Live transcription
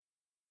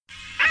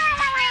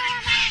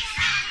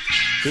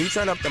Can you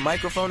turn up the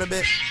microphone a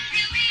bit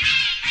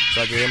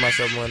so I can hear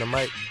myself more in the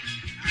mic?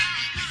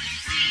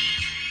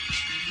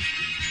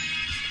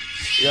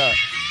 Yeah.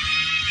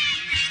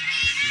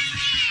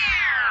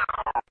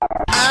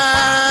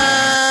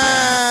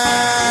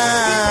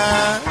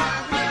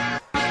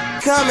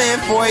 Coming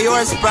for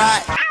your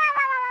spot.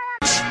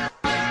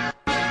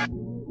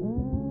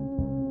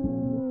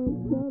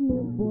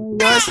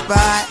 Your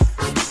spot.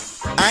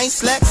 I ain't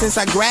slept since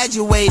I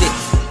graduated.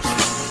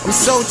 I'm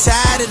so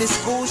tired of this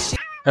school shit.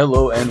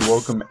 Hello and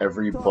welcome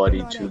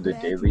everybody to the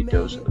Daily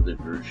Dose of the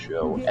Drew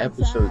Show,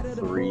 episode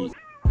 3,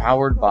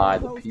 powered by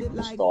the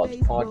People's Thoughts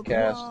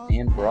podcast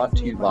and brought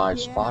to you by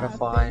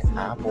Spotify,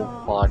 Apple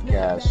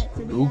Podcasts,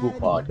 Google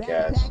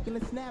Podcasts,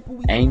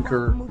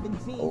 Anchor,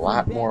 a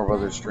lot more of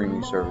other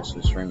streaming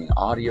services, streaming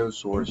audio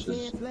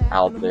sources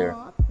out there.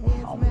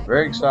 I'm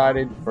very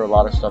excited for a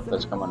lot of stuff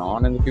that's coming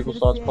on in the People's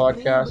Thoughts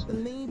podcast.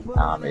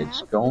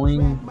 It's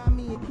going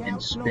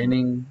and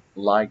spinning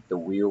like the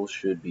wheel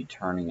should be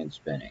turning and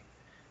spinning.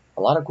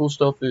 A lot of cool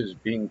stuff is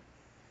being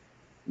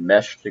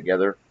meshed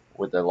together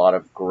with a lot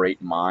of great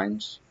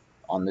minds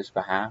on this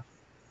behalf.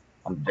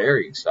 I'm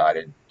very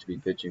excited to be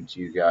pitching to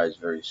you guys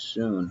very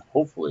soon,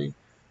 hopefully,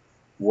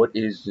 what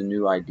is the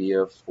new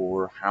idea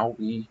for how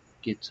we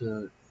get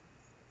to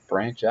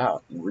branch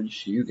out and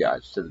reach you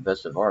guys to the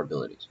best of our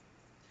abilities.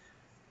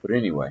 But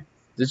anyway,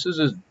 this is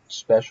a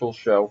special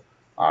show,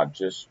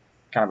 just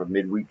kind of a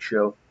midweek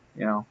show,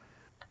 you know.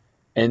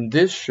 And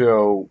this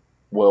show,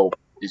 well,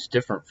 is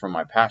different from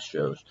my past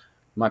shows.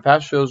 My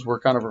past shows were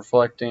kind of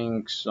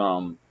reflecting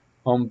some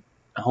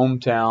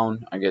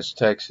hometown, I guess,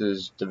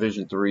 Texas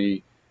Division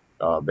III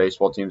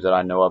baseball teams that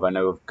I know of. I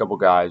know of a couple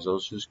guys. I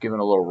was just giving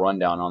a little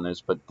rundown on this,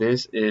 but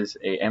this is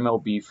a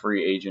MLB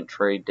free agent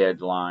trade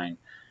deadline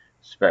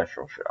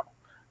special show.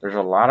 There's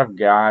a lot of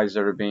guys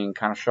that are being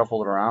kind of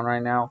shuffled around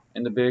right now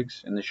in the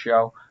bigs in the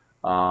show,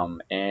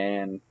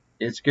 and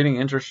it's getting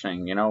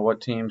interesting. You know,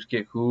 what teams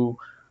get who,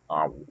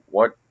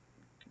 what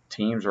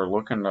teams are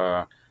looking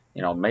to,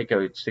 make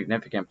a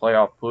significant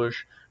playoff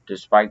push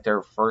despite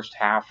their first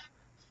half,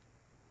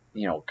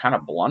 kind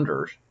of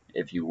blunders,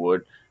 if you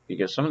would,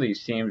 because some of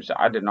these teams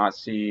I did not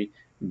see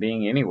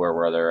being anywhere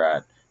where they're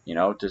at,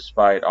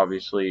 despite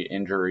obviously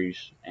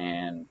injuries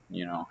and,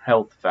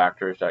 health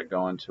factors that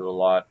go into a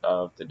lot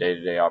of the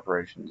day-to-day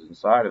operations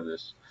inside of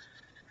this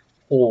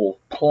whole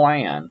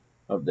plan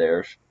of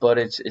theirs. But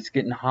it's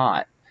getting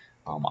hot.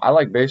 I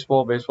like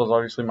baseball. Baseball is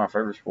obviously my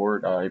favorite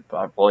sport. I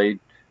played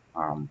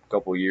a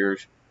couple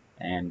years.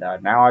 And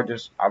now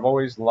I've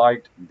always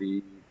liked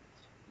the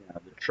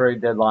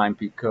trade deadline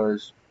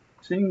because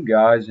seeing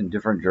guys in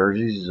different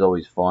jerseys is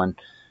always fun.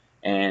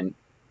 And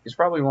it's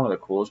probably one of the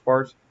coolest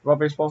parts about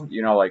baseball.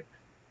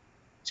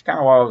 It's kind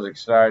of why I was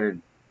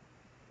excited.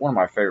 One of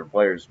my favorite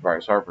players is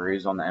Bryce Harper.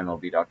 He's on the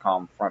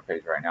MLB.com front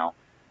page right now.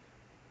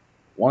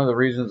 One of the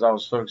reasons I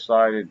was so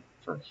excited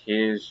for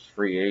his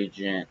free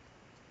agent,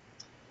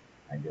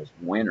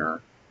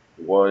 winner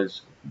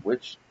was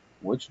which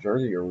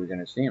jersey are we going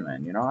to see him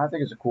in? I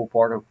think it's a cool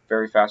part, a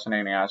very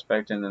fascinating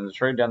aspect. And then the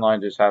trade deadline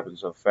just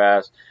happens so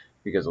fast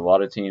because a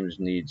lot of teams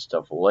need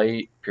stuff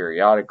late,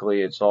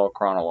 periodically. It's all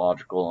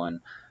chronological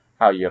and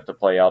how you have to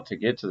play out to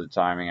get to the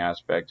timing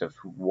aspect of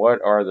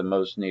what are the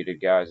most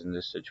needed guys in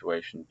this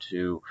situation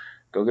to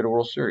go get a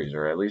World Series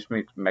or at least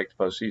make the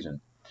postseason.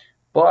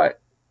 But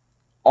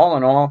all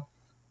in all,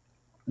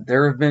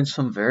 there have been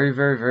some very,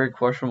 very, very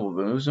questionable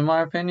moves in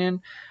my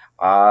opinion.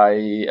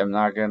 I am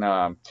not going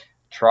to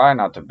try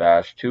not to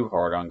bash too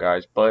hard on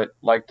guys, but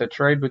like the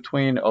trade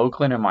between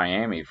Oakland and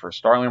Miami for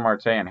Starling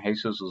Marte and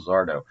Jesus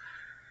Luzardo.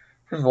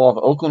 First of all,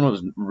 if Oakland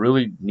was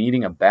really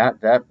needing a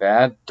bat that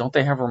bad, don't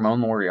they have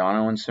Ramon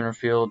Laureano in center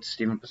field,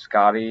 Stephen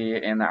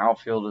Piscotty in the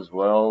outfield as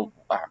well?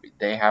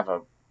 They have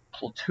a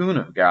platoon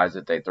of guys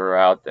that they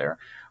throw out there.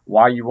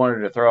 Why you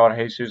wanted to throw out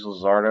Jesus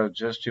Luzardo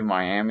just to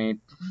Miami,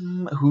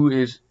 who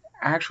is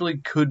actually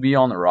could be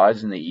on the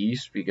rise in the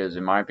East, because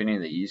in my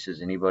opinion the East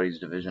is anybody's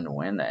division to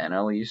win, the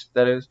NL East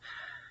that is.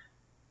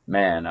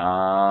 Man,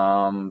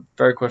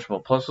 very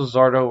questionable. Plus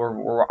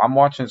Luzardo, I'm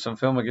watching some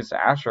film against the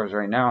Astros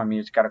right now. I mean,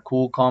 it's got a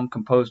cool, calm,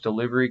 composed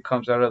delivery,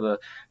 comes out of the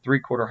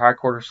 3/4 high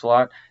quarter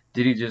slot.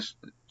 Did he just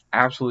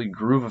absolutely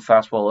groove a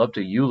fastball up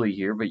to Yuli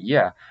here?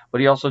 But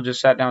he also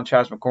just sat down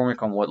Chas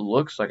McCormick on what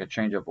looks like a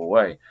changeup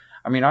away.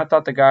 I mean, I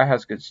thought the guy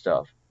has good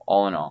stuff,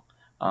 all in all.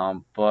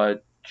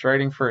 But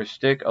trading for a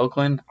stick,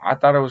 Oakland, I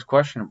thought it was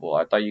questionable.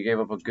 I thought you gave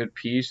up a good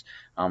piece,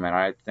 and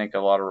I think a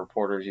lot of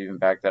reporters even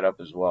backed that up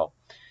as well.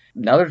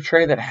 Another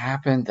trade that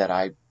happened that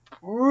I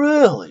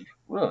really,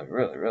 really,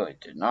 really, really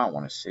did not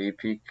want to see,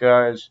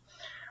 because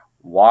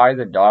why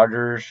the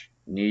Dodgers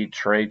need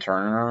Trey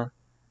Turner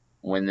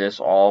when this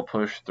all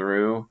pushed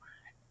through,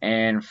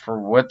 and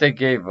for what they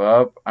gave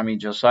up. I mean,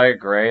 Josiah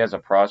Gray as a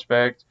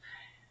prospect,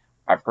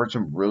 I've heard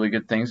some really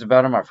good things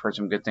about him. I've heard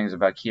some good things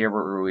about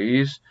Keibert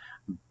Ruiz.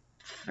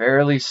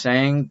 Fairly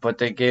saying, but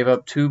they gave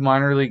up 2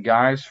 minor league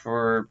guys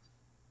for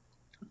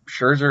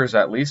Scherzer is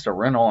at least a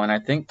rental, and I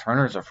think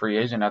Turner's a free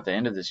agent at the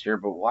end of this year.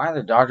 But why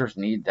the Dodgers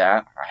need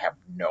that, I have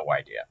no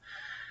idea.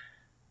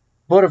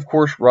 But of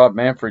course, Rob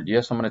Manfred,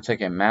 yes, I'm going to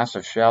take a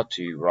massive shout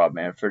to you, Rob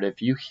Manfred.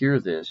 If you hear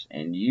this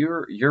and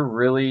you're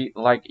really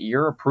like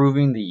you're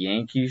approving the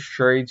Yankees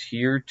trades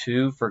here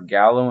too for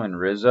Gallo and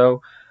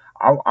Rizzo,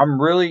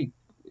 I'm really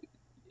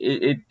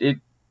it.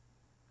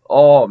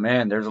 Oh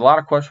man, there's a lot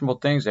of questionable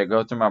things that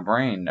go through my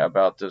brain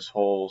about this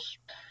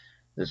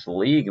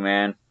league,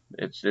 man.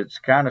 It's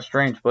kind of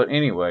strange, but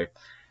anyway.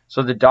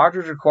 So the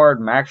Dodgers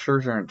acquired Max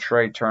Scherzer and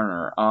Trey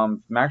Turner.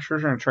 Max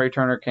Scherzer and Trey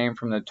Turner came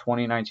from the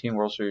 2019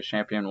 World Series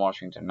champion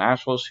Washington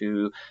Nationals,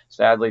 who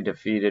sadly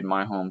defeated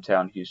my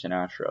hometown Houston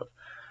Astros.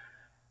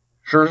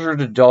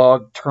 Scherzer's a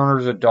dog.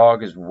 Turner's a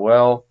dog as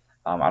well.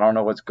 I don't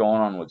know what's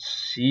going on with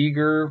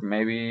Seager.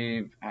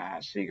 Maybe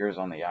Seager's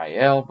on the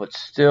IL, but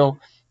still,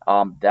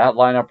 that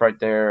lineup right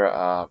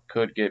there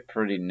could get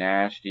pretty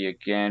nasty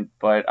again.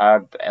 But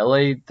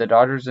LA, the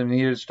Dodgers have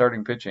needed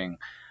starting pitching.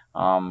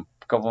 A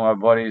couple of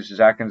my buddies,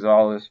 Zach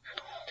Gonzalez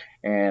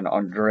and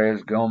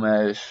Andres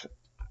Gomez,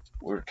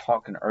 were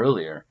talking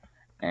earlier,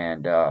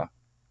 and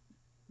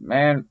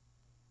man,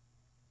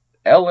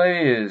 LA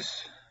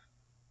is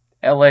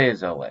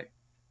LA.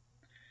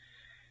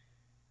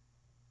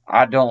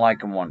 I don't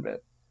like them one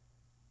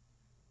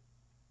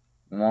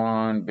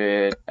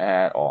bit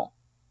at all.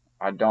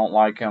 I don't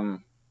like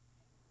them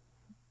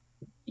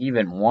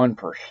even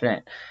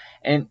 1%.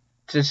 And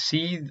to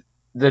see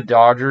the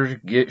Dodgers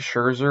get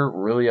Scherzer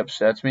really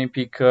upsets me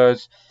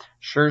because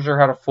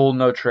Scherzer had a full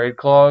no trade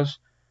clause.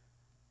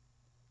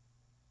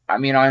 I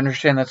mean, I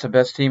understand that's the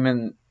best team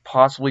and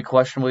possibly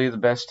questionably the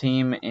best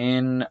team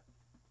in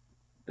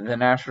the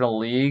National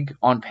League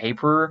on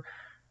paper,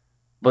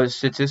 but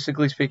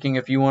statistically speaking,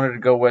 if you wanted to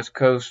go West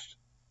Coast,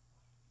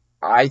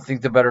 I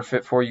think the better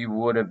fit for you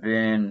would have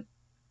been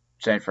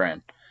San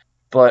Fran.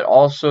 But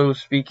also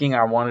speaking,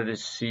 I wanted to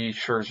see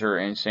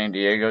Scherzer in San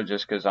Diego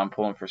just because I'm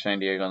pulling for San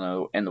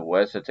Diego in the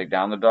West to take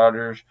down the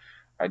Dodgers.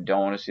 I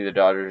don't want to see the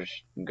Dodgers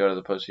go to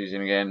the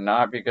postseason again,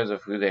 not because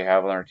of who they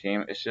have on their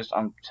team. It's just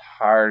I'm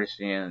tired of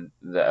seeing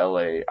the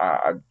LA.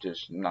 I'm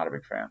just not a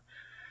big fan.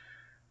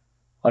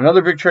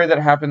 Another big trade that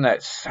happened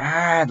that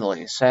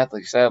sadly,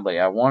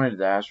 I wanted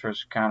the Astros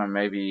kind of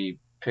maybe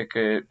pick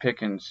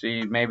and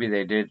see. Maybe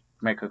they did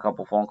make a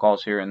couple phone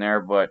calls here and there,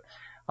 but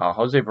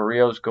Jose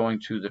Barrios going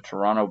to the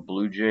Toronto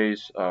Blue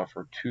Jays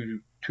for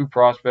two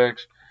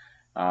prospects,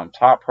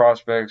 top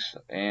prospects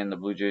in the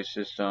Blue Jays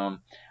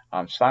system.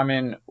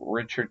 Simon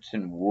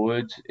Richardson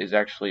Woods is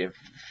actually a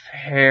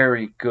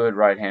very good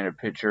right-handed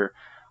pitcher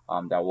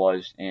that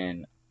was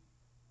in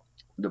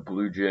the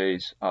Blue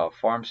Jays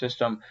farm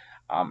system.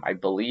 I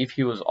believe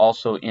he was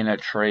also in a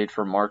trade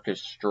for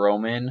Marcus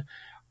Stroman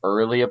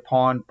early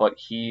upon, but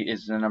he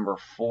is the number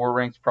 4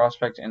 ranked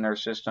prospect in their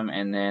system.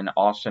 And then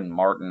Austin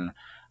Martin,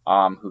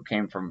 who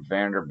came from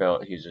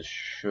Vanderbilt. He's a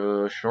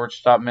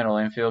shortstop middle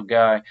infield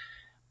guy.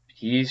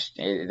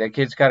 That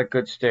kid's got a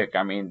good stick.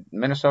 I mean,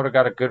 Minnesota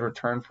got a good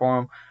return for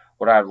him.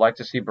 Would I like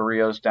to see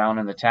Barrios down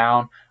in the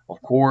town?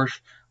 Of course.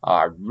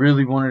 I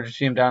really wanted to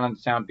see him down in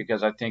the town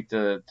because I think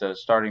the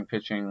starting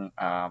pitching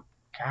kind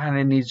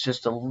of needs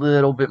just a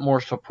little bit more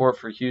support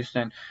for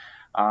Houston.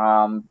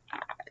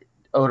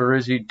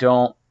 Odorizzi,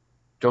 don't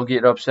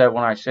get upset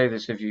when I say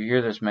this if you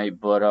hear this,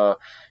 mate, but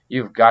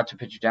you've got to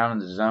pitch down in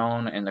the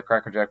zone in the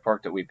Cracker Jack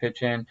Park that we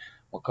pitch in.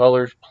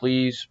 McCullers,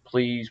 please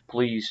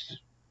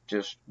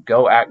just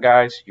go at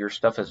guys. Your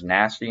stuff is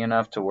nasty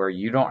enough to where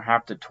you don't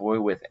have to toy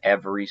with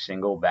every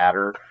single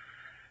batter.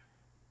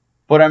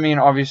 But I mean,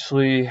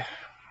 obviously,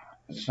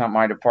 it's not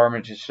my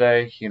department to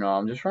say.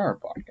 I'm just running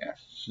a podcast.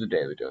 This is the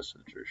Daily Dose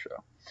of the Truth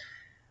Show.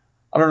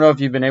 I don't know if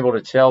you've been able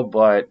to tell,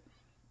 but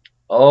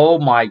oh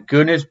my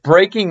goodness,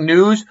 breaking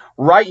news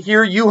right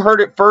here. You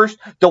heard it first.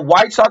 The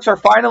White Sox are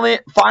finally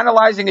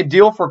finalizing a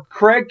deal for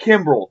Craig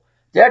Kimbrel.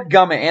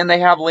 Dadgummit, and they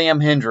have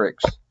Liam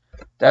Hendriks.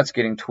 That's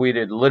getting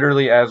tweeted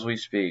literally as we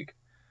speak.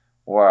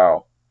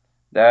 Wow.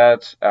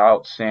 That's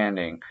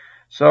outstanding.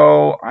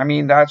 So, I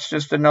mean, that's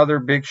just another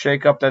big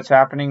shakeup that's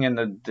happening in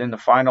the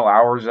final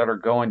hours that are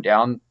going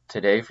down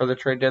today for the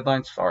trade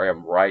deadline. Sorry,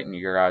 I'm right in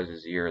your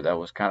guys' ear. That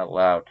was kind of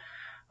loud.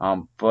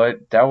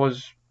 But that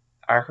was,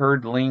 I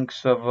heard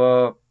links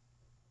of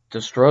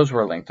the Stros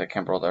were linked to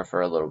Kimbrel there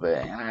for a little bit.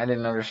 And I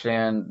didn't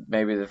understand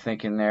maybe the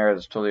thinking there.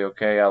 That's totally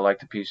okay. I like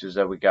the pieces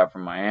that we got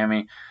from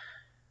Miami.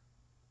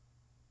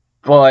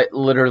 But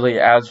literally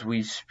as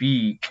we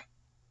speak,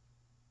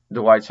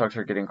 the White Sox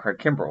are getting Craig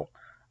Kimbrel.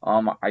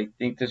 I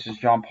think this is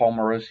John Paul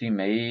Morosi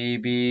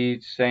maybe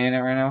saying it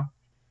right now.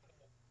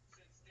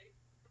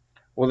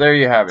 Well, there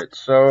you have it.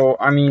 So,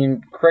 I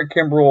mean, Craig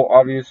Kimbrel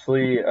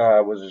obviously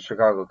was a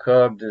Chicago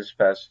Cub this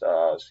past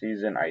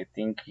season. I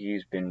think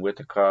he's been with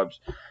the Cubs.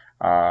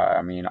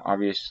 I mean,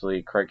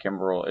 obviously, Craig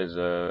Kimbrel is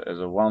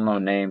a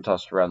well-known name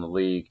tossed around the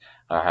league.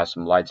 Has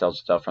some lights-out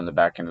stuff from the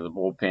back end of the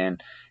bullpen.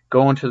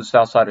 Going to the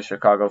south side of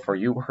Chicago for,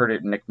 you heard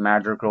it, Nick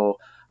Madrigal.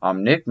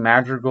 Nick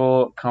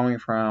Madrigal, coming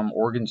from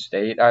Oregon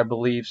State, I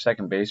believe,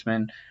 second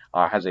baseman,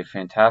 has a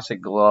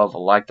fantastic glove. I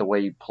like the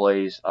way he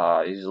plays.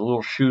 He's a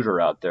little shooter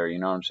out there, you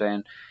know what I'm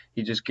saying?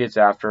 He just gets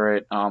after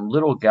it.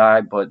 Little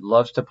guy, but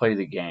loves to play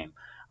the game.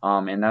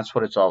 And that's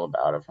what it's all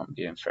about, if I'm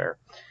being fair.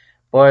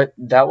 But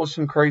that was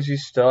some crazy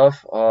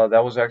stuff.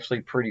 That was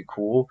actually pretty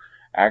cool,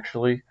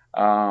 actually.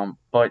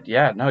 But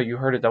yeah, no, you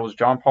heard it. That was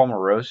John Paul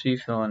Morosi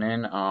filling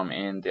in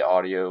the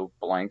audio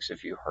blanks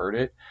if you heard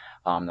it.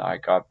 I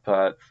got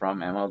that from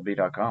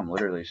MLB.com,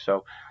 literally.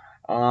 So,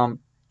 um,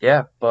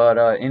 yeah, but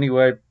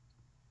anyway,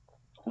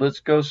 let's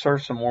go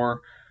start some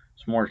more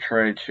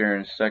trades here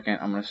in a second.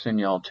 I'm gonna send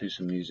y'all to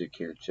some music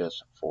here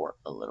just for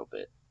a little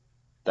bit.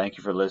 Thank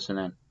you for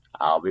listening.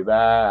 I'll be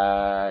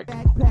back.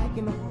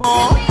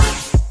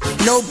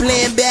 No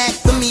plan back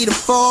for me to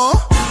fall.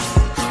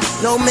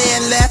 No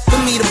man left for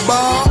me to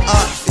ball.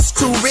 It's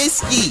too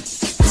risky.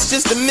 It's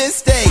just a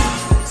mistake.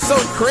 So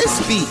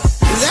crispy.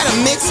 Is that a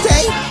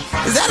mixtape?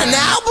 Is that an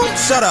album?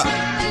 Shut up.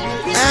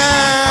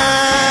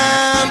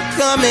 I'm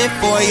coming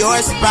for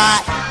your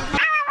spot.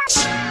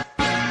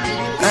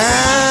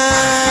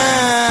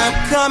 I'm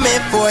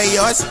coming for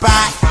your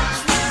spot.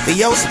 For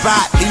your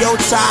spot, for your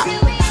top.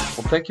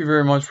 Well, thank you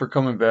very much for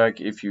coming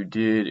back. If you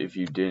did, if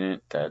you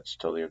didn't, that's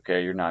totally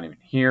okay. You're not even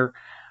here.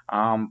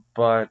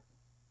 But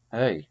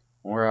hey,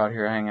 we're out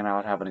here hanging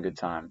out, having a good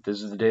time.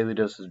 This is the Daily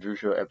Dose of Drew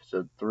Show,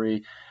 episode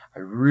 3. I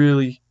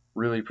really,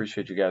 really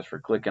appreciate you guys for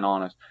clicking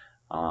on us.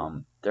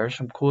 There's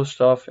some cool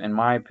stuff, in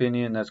my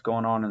opinion, that's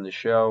going on in the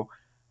show.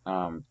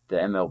 The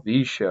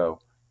MLB show,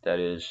 that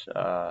is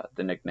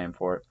the nickname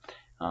for it.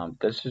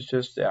 This is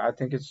just, I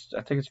think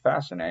it's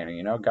fascinating.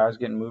 You know, guys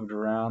getting moved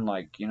around,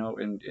 like, you know,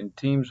 in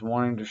teams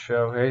wanting to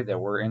show, hey, that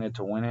we're in it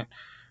to win it.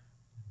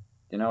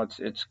 You know,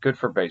 it's good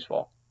for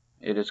baseball.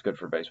 It is good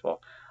for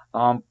baseball.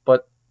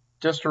 But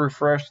just to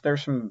refresh,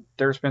 there's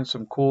been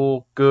some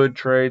cool, good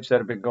trades that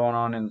have been going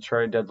on in the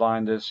trade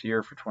deadline this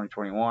year for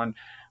 2021.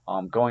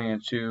 Going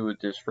into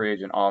this free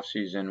agent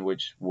offseason,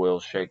 which will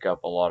shake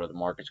up a lot of the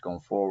markets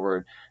going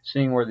forward.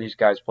 Seeing where these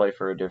guys play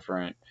for a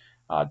different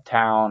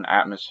town,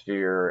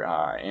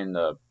 atmosphere, in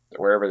the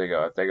wherever they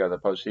go. If they go to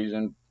the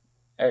postseason,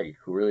 hey,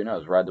 who really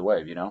knows? Ride the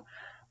wave, you know.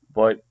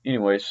 But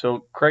anyway,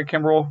 so Craig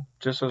Kimbrell,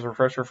 just as a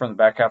refresher from the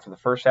back half of the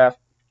first half,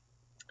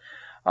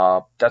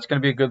 that's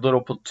going to be a good little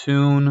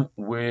platoon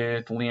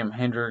with Liam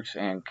Hendriks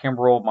and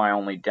Kimbrell. My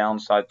only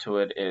downside to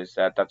it is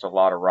that that's a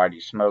lot of righty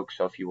smoke.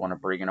 So if you want to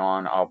bring it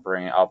on, I'll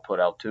put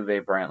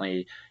Altuve,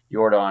 Brantley,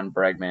 Jordan,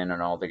 Bregman,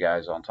 and all the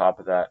guys on top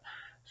of that.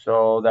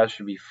 So that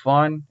should be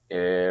fun.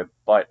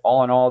 But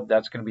all in all,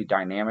 that's going to be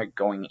dynamic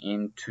going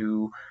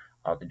into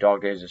the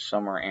dog days of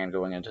summer and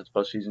going into the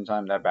postseason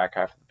time. That back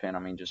half of the pen, I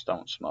mean, just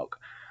don't smoke.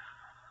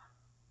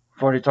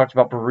 I've already talked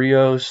about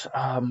Barrios.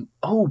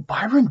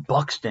 Byron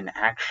Buxton,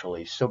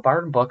 actually. So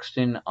Byron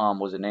Buxton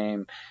was a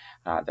name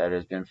that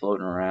has been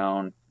floating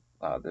around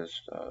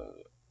this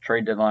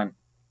trade deadline.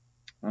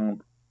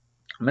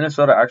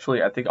 Minnesota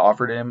actually, I think,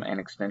 offered him an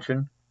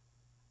extension.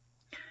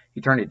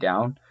 He turned it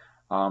down,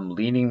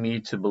 leading me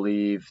to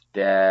believe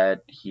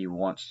that he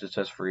wants to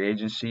test free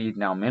agency.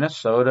 Now,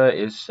 Minnesota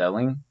is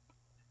selling,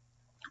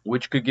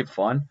 which could get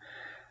fun,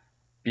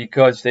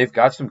 because they've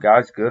got some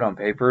guys good on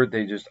paper.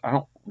 I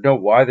don't know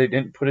why they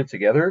didn't put it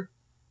together.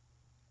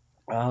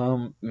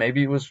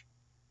 Maybe it was,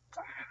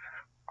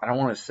 I don't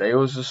want to say it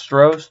was the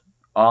Stros,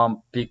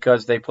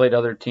 because they played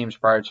other teams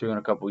prior to in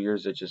a couple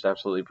years that just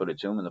absolutely put it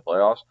to them in the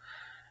playoffs.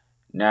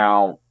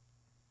 Now,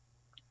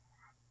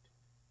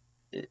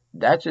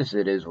 that just,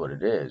 it is what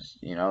it is.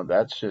 You know,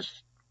 that's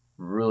just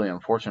really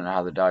unfortunate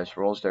how the dice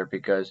rolls there,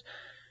 because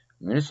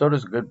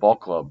Minnesota's a good ball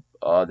club.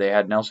 They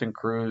had Nelson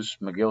Cruz,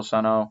 Miguel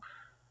Sano,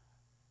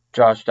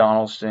 Josh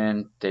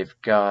Donaldson. They've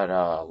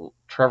got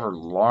Trevor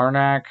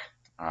Larnach.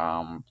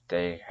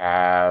 They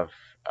have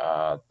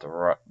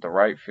the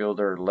right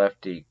fielder,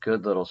 lefty,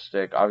 good little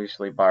stick.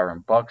 Obviously,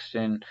 Byron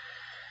Buxton.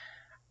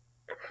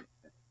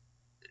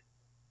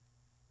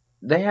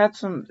 They had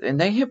some, and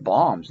they hit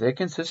bombs. They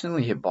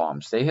consistently hit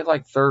bombs. They hit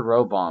like third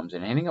row bombs,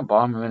 and hitting a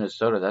bomb in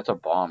Minnesota, that's a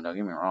bomb. Don't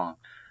get me wrong.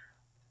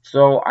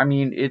 So I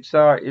mean, it's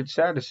sad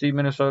to see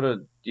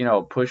Minnesota, you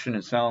know, pushing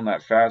and selling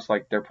that fast,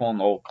 like they're pulling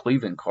the old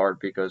Cleveland card,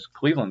 because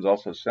Cleveland's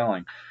also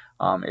selling.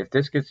 If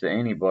this gets to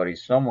anybody,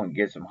 someone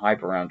get some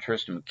hype around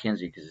Tristan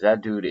McKenzie, because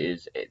that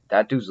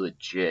dude's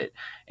legit.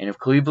 And if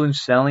Cleveland's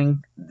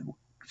selling,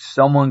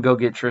 someone go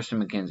get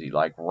Tristan McKenzie,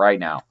 like right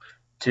now,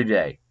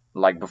 today,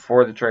 like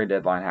before the trade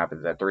deadline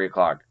happens at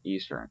 3:00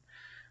 Eastern.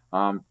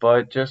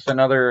 But just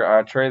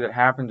another trade that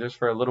happened just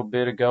for a little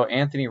bit ago.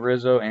 Anthony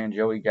Rizzo and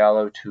Joey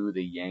Gallo to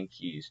the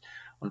Yankees.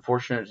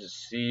 Unfortunate to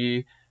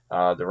see.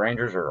 The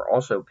Rangers are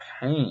also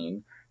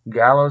paying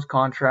Gallo's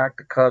contract.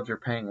 The Cubs are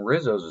paying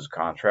Rizzo's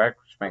contract,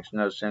 which makes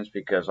no sense,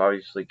 because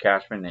obviously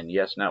Cashman and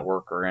Yes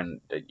Network are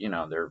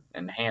they're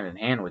in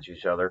hand with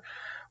each other.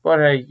 But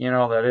hey, you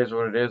know, that is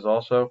what it is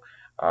also.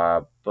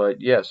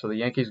 But yeah, so the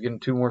Yankees getting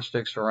 2 more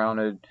sticks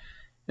surrounded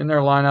in their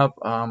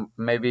lineup.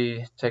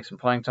 Maybe take some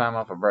playing time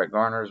off of Brett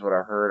Garner is what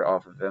I heard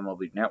off of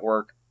MLB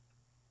Network,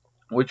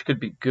 which could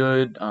be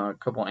good. A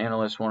couple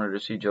analysts wanted to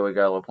see Joey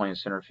Gallo playing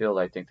center field.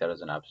 I think that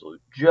is an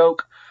absolute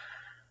joke.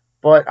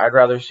 But I'd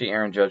rather see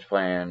Aaron Judge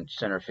playing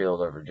center field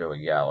over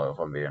Joey Gallo, if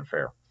I'm being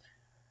fair.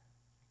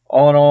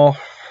 All in all,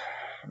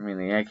 I mean,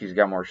 the Yankees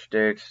got more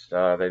sticks.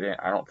 I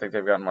don't think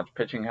they've gotten much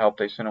pitching help.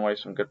 They sent away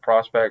some good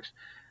prospects.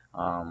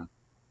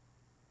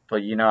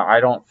 But, I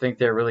don't think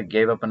they really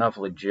gave up enough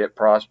legit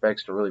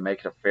prospects to really make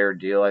it a fair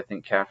deal. I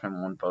think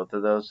Cashman won both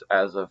of those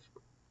as of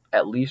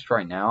at least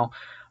right now.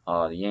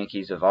 The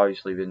Yankees have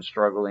obviously been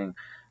struggling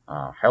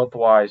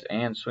health-wise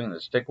and swing the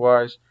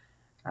stick-wise.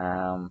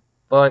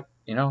 But,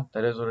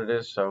 that is what it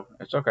is, so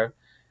it's okay.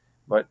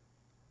 But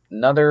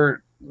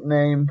another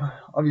name,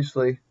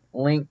 obviously,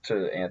 linked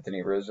to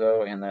Anthony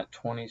Rizzo and that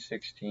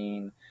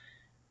 2016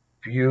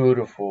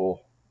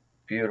 beautiful,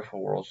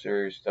 beautiful World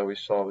Series that we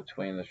saw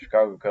between the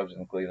Chicago Cubs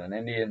and the Cleveland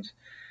Indians.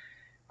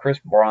 Kris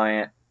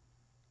Bryant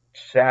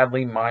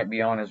sadly might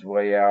be on his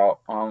way out.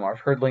 I've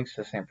heard links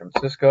to San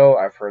Francisco.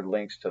 I've heard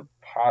links to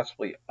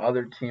possibly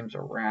other teams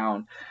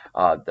around.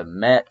 The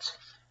Mets.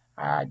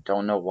 I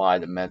don't know why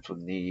the Mets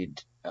would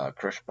need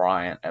Kris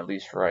Bryant, at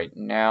least right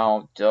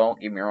now. Don't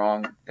get me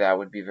wrong, that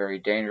would be very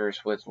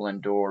dangerous with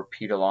Lindor,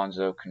 Pete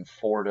Alonso,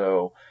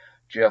 Conforto,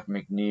 Jeff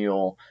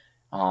McNeil.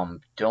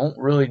 Don't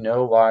really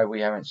know why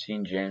we haven't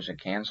seen James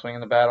McCann swing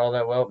the bat all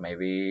that well.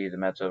 Maybe the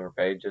Mets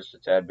overpaid just a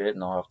tad bit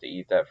and they'll have to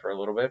eat that for a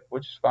little bit,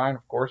 which is fine,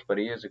 of course, but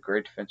he is a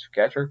great defensive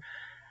catcher.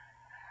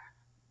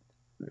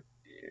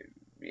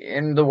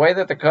 In the way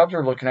that the Cubs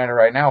are looking at it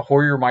right now,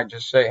 Hoyer might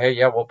just say, hey,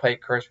 yeah, we'll pay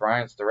Kris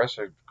Bryant the rest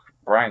of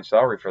Bryant's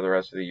salary for the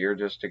rest of the year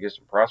just to get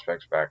some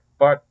prospects back.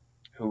 But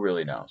who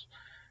really knows?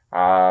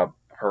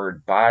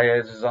 Heard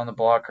Baez is on the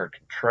block. Heard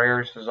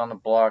Contreras is on the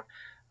block.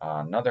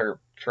 Another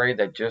trade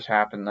that just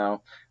happened,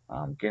 though,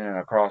 getting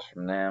across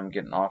from them,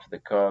 getting off of the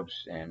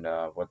Cubs, and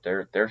what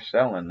they're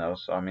selling, though.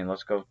 So,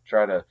 let's go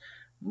try to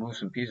move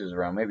some pieces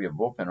around. Maybe a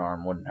bullpen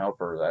arm wouldn't help,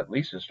 or at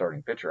least a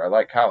starting pitcher. I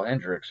like Kyle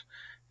Hendricks.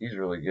 He's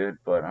really good,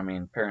 but,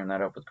 pairing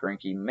that up with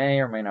Greinke may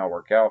or may not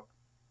work out.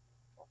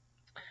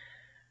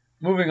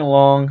 Moving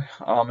along,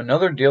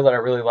 another deal that I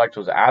really liked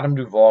was Adam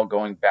Duvall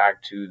going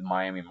back to the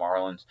Miami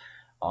Marlins.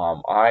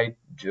 I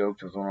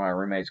joked with one of my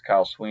roommates,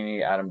 Kyle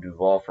Sweeney, Adam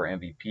Duvall for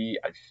MVP.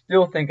 I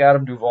still think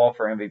Adam Duvall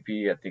for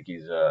MVP. I think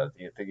he's a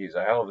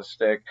hell of a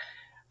stick,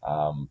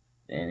 and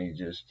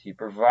he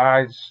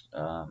provides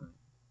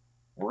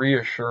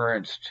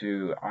reassurance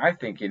to, I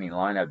think, any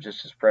lineup.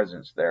 Just his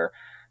presence there,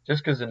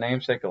 just because the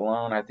namesake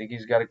alone, I think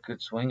he's got a good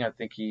swing. I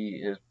think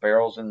his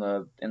barrel's in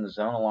the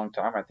zone a long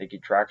time. I think he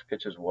tracks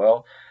pitches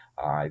well.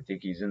 I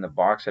think he's in the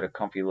box at a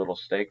comfy little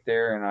stake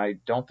there, and I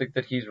don't think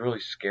that he's really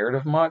scared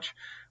of much,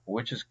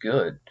 which is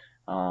good.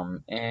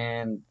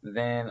 And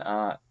then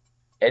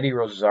Eddie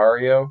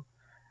Rosario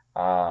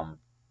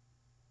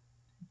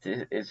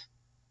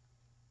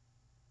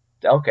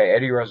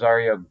Eddie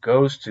Rosario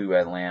goes to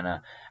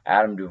Atlanta.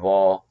 Adam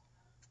Duvall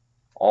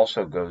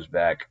also goes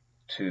back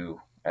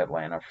to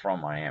Atlanta from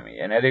Miami.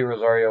 And Eddie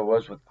Rosario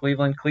was with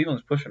Cleveland.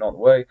 Cleveland's pushing all the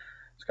way.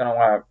 It's kind of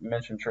why I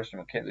mentioned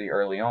Tristan McKenzie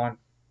early on.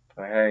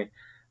 But hey,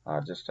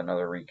 just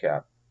another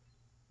recap.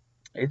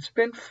 It's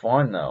been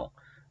fun, though.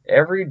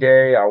 Every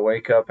day I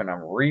wake up and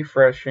I'm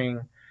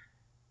refreshing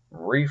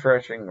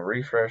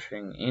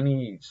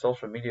any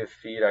social media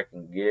feed I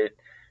can get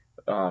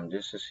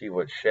just to see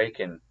what's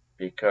shaking.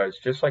 Because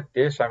just like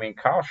this,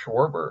 Kyle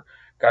Schwarber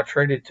got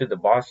traded to the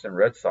Boston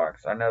Red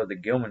Sox. I know the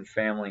Gilman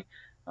family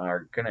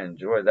are going to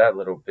enjoy that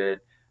little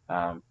bit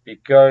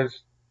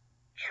because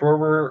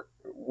Schwarber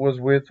was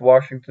with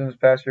Washington this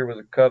past year, was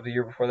a Cub the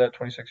year before that,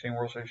 2016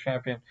 World Series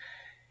champion.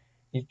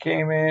 He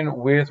came in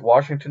with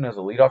Washington as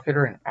a leadoff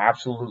hitter and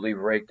absolutely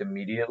raked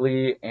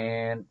immediately.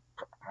 And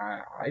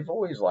I've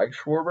always liked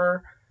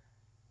Schwarber.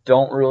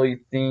 Don't really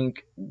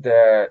think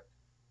that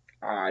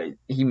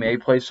he may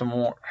play some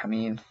more.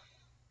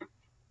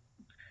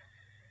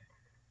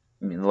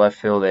 Left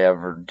field, they have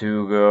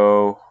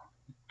Verdugo.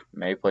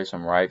 May play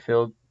some right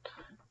field,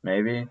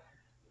 maybe.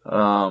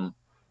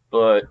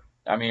 But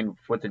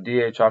with the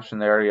DH option,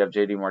 they already have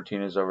JD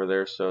Martinez over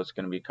there, so it's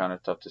going to be kind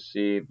of tough to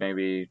see.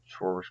 Maybe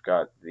Schwarber's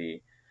got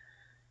the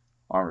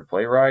arm to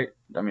play right.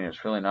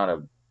 It's really not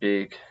a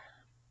big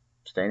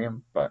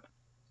stadium, but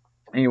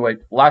anyway,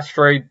 last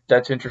trade,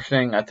 that's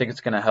interesting. I think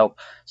it's going to help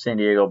San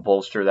Diego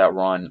bolster that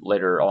run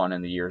later on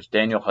in the years.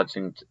 Daniel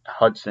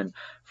Hudson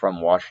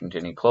from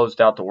Washington. He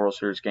closed out the World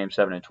Series Game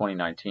 7 in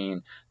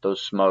 2019.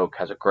 Those Smoke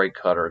has a great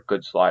cutter, a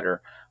good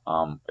slider.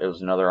 It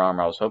was another arm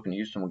I was hoping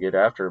Houston would get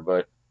after,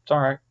 but it's all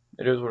right.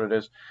 It is what it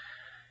is.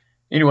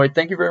 Anyway,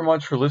 thank you very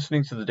much for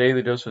listening to the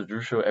Daily Dose of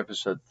Drew Show,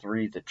 Episode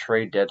 3, the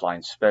Trade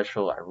Deadline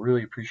Special. I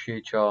really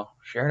appreciate y'all.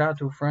 Share it out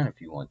to a friend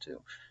if you want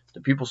to. The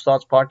People's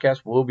Thoughts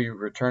Podcast will be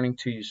returning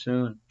to you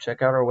soon.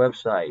 Check out our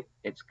website.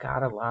 It's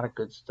got a lot of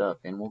good stuff,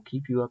 and we'll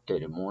keep you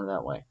updated more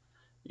that way.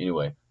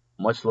 Anyway,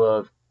 much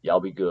love.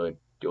 Y'all be good.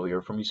 You'll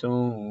hear from me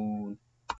soon.